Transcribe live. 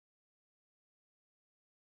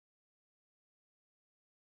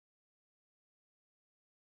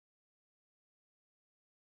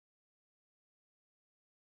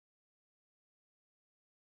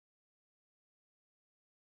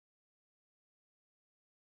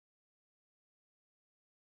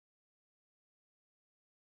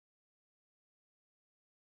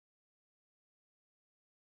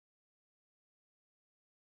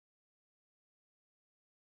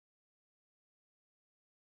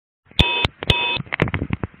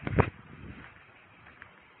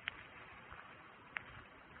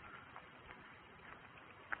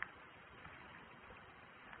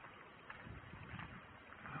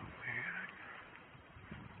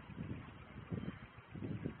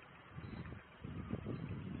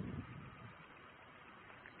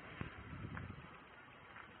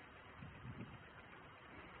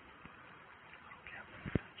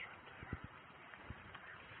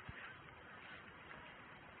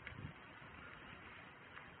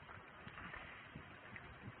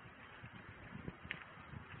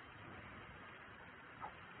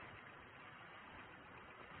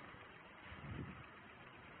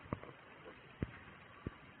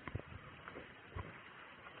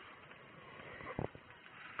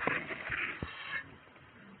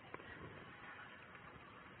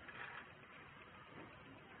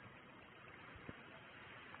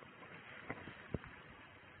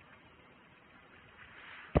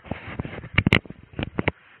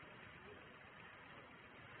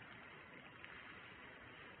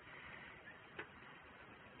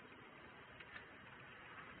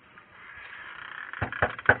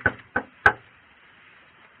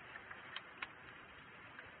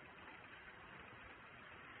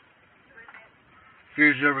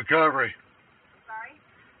Fugitive Recovery. Sorry?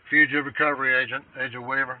 Fugitive Recovery Agent, Agent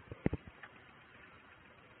Weaver.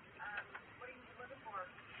 What are you looking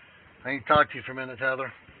for? I need to talk to you for a minute,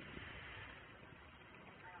 Heather.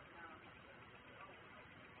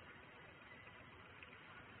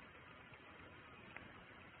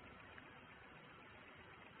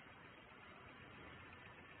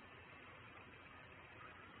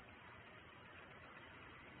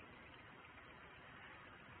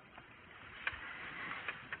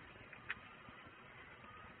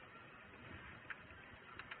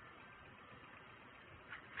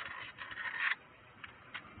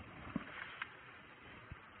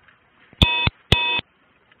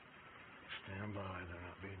 Stand by, they're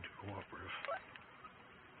not being too cooperative.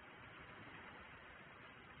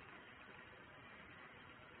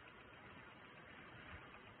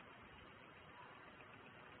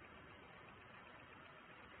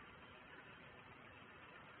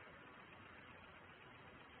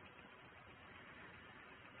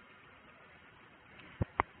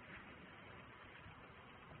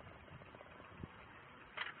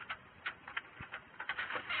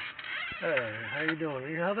 Hey, how you doing? Are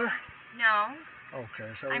you Heather? No. Okay,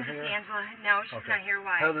 so I'm just Angela. No, she's not here.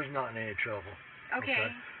 Why? Heather's not in any trouble.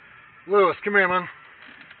 Okay. Lewis, come here, man.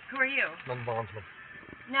 Who are you? I'm the bondsman.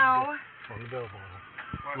 No. I'm the bail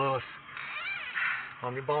bondsman. Lewis,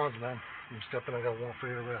 I'm your bondsman. You step in, I got a warrant for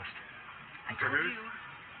your arrest. I told you.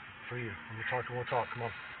 For you. We'll talk. Come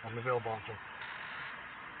on. I'm the bail bondsman.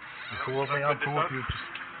 You cool with me? I'm cool with you.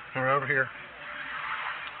 Just come right over here.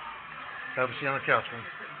 Have a seat on the couch, man.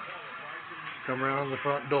 Come around the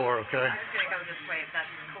front door, okay? I'm just gonna go this way if that's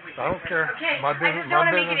cool with you. I don't care. Okay. My I business, just don't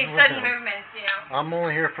want to my make any business sudden with him. movements, you know. I'm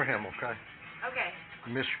only here for him, okay? Okay.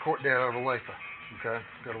 Mr. Court Dad out of Olathe, okay?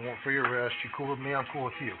 Got a warrant for your arrest. You cool with me? I'm cool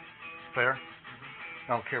with you. Fair?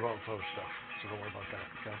 I don't care about the other stuff, so don't worry about that,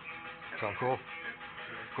 okay? Sound cool?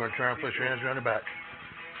 Go ahead and try and put your hands around your back.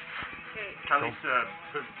 Okay. At least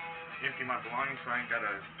empty my belongings so I ain't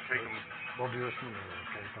gotta take them. We'll do this in a minute,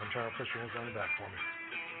 okay? So I'm trying to put your hands on your back for me.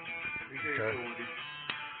 Okay?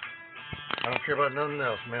 I don't care about nothing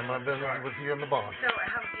else, man. My business is with you and the bond. So,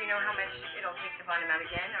 do you know how much it'll take to bond him out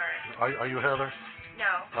again, or? Are you Heather?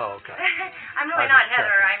 No. Oh, okay. I'm really I not just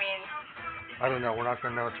Heather. checked. I mean. I don't know. We're not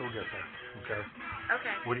going to know until we get there, okay?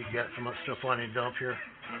 Okay. What do you got? So much stuff on your dump here?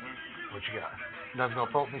 Mm-hmm. What you got? Nothing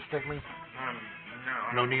gonna poke me, stick me? No,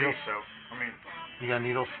 I No don't needles? think so. I mean, You got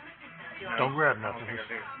needles? no, Don't grab I don't nothing. think I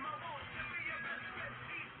do.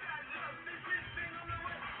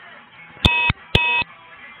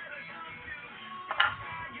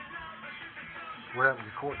 What happened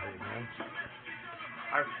to your court date, man?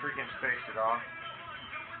 I freaking spaced it off.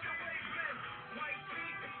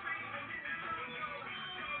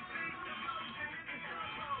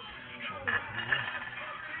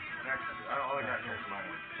 All I got here is money.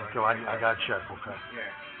 Okay, I got a check, okay?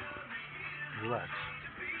 Yeah. Relax.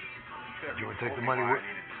 Should've You wanna told take the me money why with- I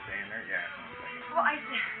needed to stay in there? Yeah. Well, I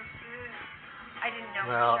didn't know.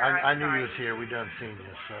 Well, for sure. I I'm knew sorry. you was here. We done seen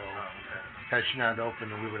you, so Oh, okay. had she not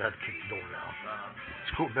opened, then we would have to kick the door down.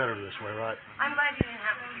 It's cool, better this way, right? I'm glad you didn't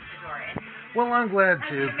have to keep the door in. Well, I'm glad I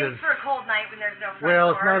to, mean, it because makes for a cold night when there's no front well,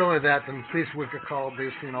 door. it's not only that. The police would get called,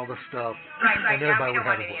 basically, and all this stuff, Right, and yeah, everybody we would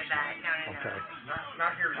don't have want a any of voice. that. No. Okay.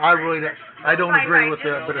 Not here. I really don't. I don't Right, agree right, with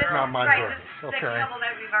just- it, but it's just- not my right, business. just Okay. The trouble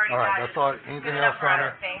that we've already All right. got That's is all. good Anything enough else for on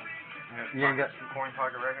us, it? thanks. You ain't got. Coin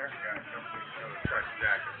pocket right here? Yeah, don't trash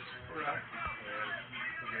jackets. Right. Get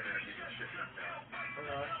in there and get your shit dumped out.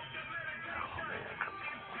 Oh man, come on.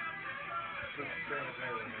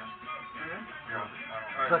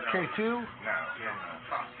 Is that K2? No.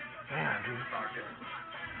 Man, dude. He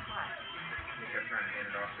kept trying to hand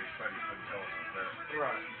it off to his buddy, couldn't tell us was there.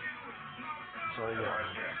 Right. So yeah.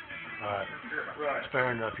 Yeah. All right. Right. It's fair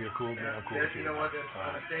enough. You're cool. I'm cool with you. You know what? All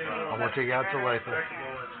right. I'm gonna take you out to Olathe.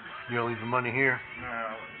 You'll leave the money here.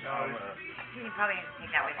 No. You probably have to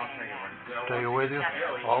take that with I'll you. take it Yeah. when Take it with you.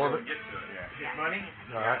 Yeah. All of it. Yeah. money?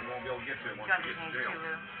 All right. You won't be able to get to it once Got you the get to change jail. too,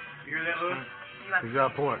 Lou. You hear that, Louis? You want You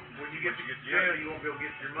got a point. When you get to jail, you won't be able to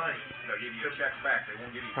get your money. They'll give you your checks back. They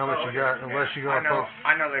won't give you. How much you got? Unless you got a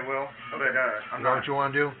I know they will, but Is I'm that not. what you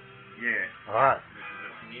want to do? Yeah. All right. If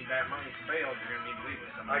you need that money to bail, you're gonna need to leave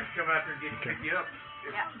with somebody. I can come out there and get pick you up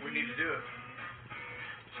if Yeah. we need to do it.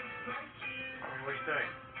 What do you think?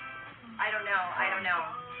 I don't know.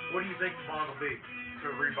 What do you think the bond will be to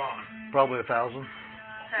rebond? Probably 1,000. So,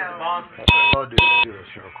 bond. I'll do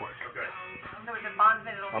this real quick. Okay. so with the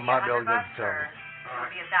bondsman, it'll I be might be able to $100 get the or it'll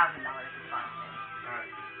be $1,000 in bondsman. All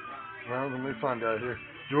right. Well, let me find out here.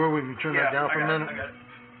 Jory, we can turn that down for a minute. I got it.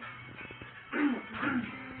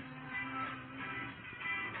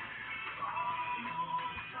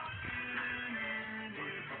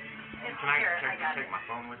 Can I Here, I got take it. my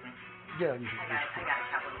phone with me? Yeah, you I should got it. I got a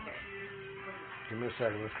couple here. give me a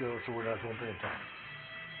second. Let's go so we're not going through time.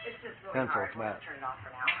 It's just really Pencils, hard. We'll Matt. just turn it off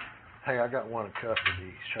for now. Hey, I got one in custody.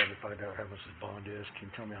 He's trying to find out how much his bond is. Can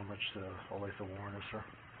you tell me how much the Olathe warrant is, sir?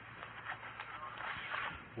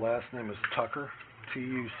 Last name is Tucker.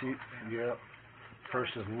 T-U-C. Yep.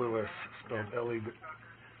 First is Lewis, spelled L-E.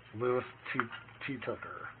 Lewis T.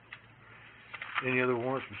 Tucker. Any other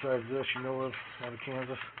warrants besides this you know of out of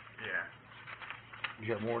Kansas? Yeah. You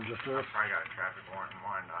got more than just I this? probably got a traffic warrant in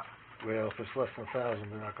mind. Well, if it's less than 1,000,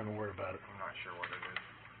 they're not going to worry about it. I'm not sure what it is.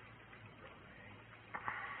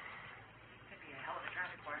 Could be a hell of a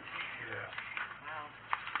traffic warrant. Yeah. Wow.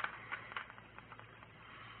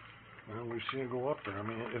 Well, we've seen it go up there. I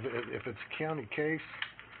mean, if it's a county case,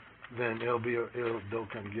 then they'll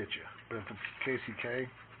come get you. But if it's KCK,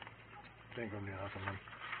 it ain't gonna do nothing. Man.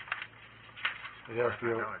 It has to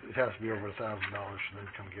be over $1,000 for them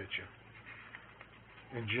to come get you.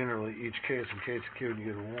 And generally, each case in KCK when you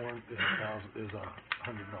get a warrant is $100.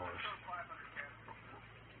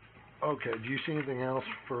 Okay. Do you see anything else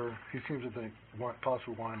for? He seems to think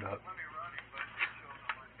possible wind up.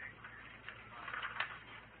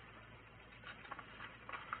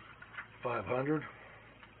 $500.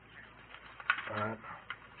 All right.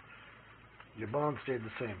 Your bond stayed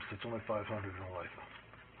the same, so it's only $500 in Olathe.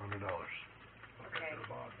 $100. Okay. $100 for a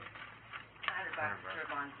bond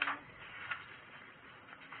payment.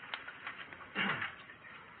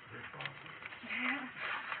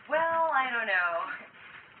 Well, I don't know.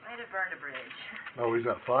 Might have burned a bridge. Oh, he's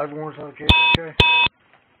got 5 warrants on the KCK?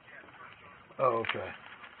 Oh, okay.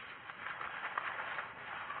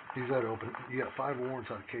 He's got to open. You got 5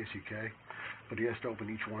 warrants on KCK, but he has to open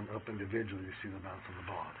each one up individually to see the amounts on the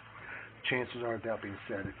bond. Chances are, that being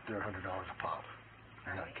said, they're $100 a pop.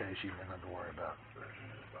 In that case, you have nothing to worry about.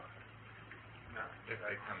 No, if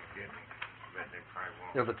they come to get me, but they probably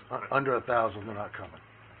won't. If it's under 1,000, they're not coming.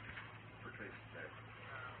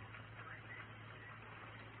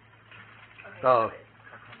 Okay. Oh,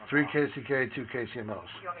 so 3 KCK, 2 KCMOs. you want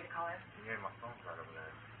me to call him? Yeah, my phone's right over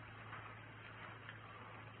there.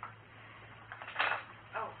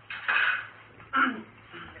 Oh.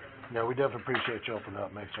 Yeah, we definitely appreciate you opening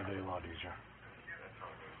up. Makes our day a lot easier. That's all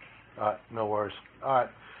good. All right, no worries. All right,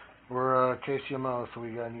 we're KCMO, so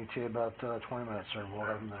we got an ETA about 20 minutes, sir. We'll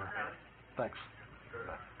have them there. Thanks.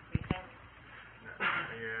 You can?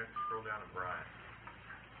 Yeah, scroll down to Brian.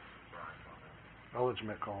 Brian's on there. I'll let you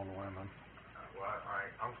make a call on the way, man. Well,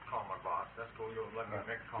 I'm calling my boss. That's cool. You'll let me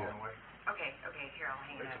make a call Yeah. on the way? Okay, here, I'll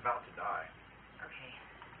hang it It's up. about to die. Okay.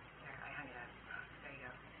 There, I hung it up. There you go.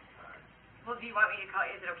 Alright. Well, do you want me to call,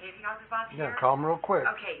 is it okay if you call his boss here? Yeah, call him real quick.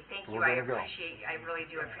 Okay, thank you. We're I gonna go. really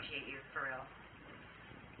do appreciate you, for real.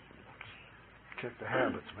 Kick the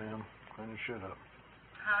habits, man. Clean your shit up.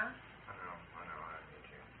 Huh? I know, I need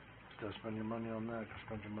you. Instead of spend your money on that,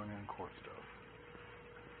 spend your money on court stuff.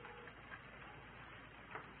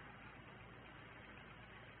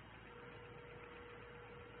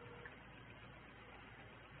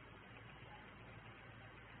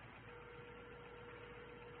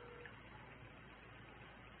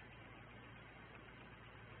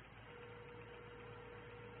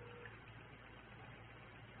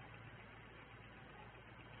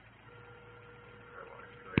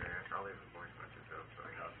 I'll leave a voice message up so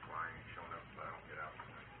he knows why I ain't showing up if I don't get out.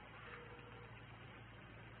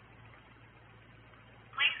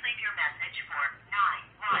 Please leave your message for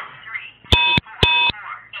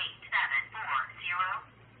 913-844-8740.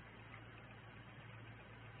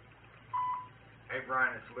 Hey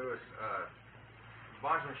Brian, it's Lewis.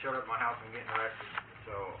 Bondsman showed up at my house and getting arrested.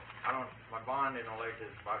 So my bond in Olathe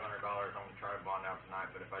is $500. I'm gonna try to bond out tonight,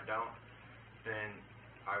 but if I don't, then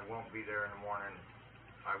I won't be there in the morning.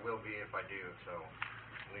 I will be if I do, so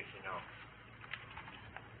at least you know.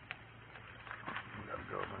 We gotta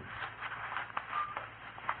go, man.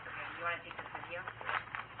 Okay, you wanna take this with you?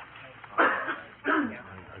 Okay.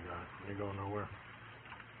 I got it. You ain't going nowhere.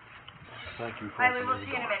 Thank you for Riley, we'll opening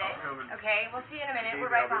see the you in a door. minute. Okay, we'll see you in a minute.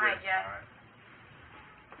 We're right behind you.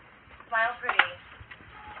 Smile pretty.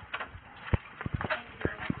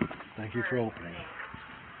 Thank you for opening.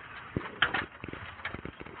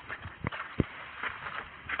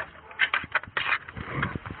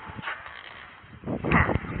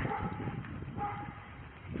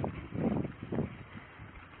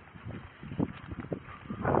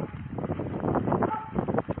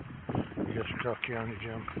 You got your cuff key on you,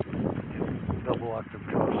 Jim? Double lock them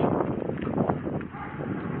cuffs.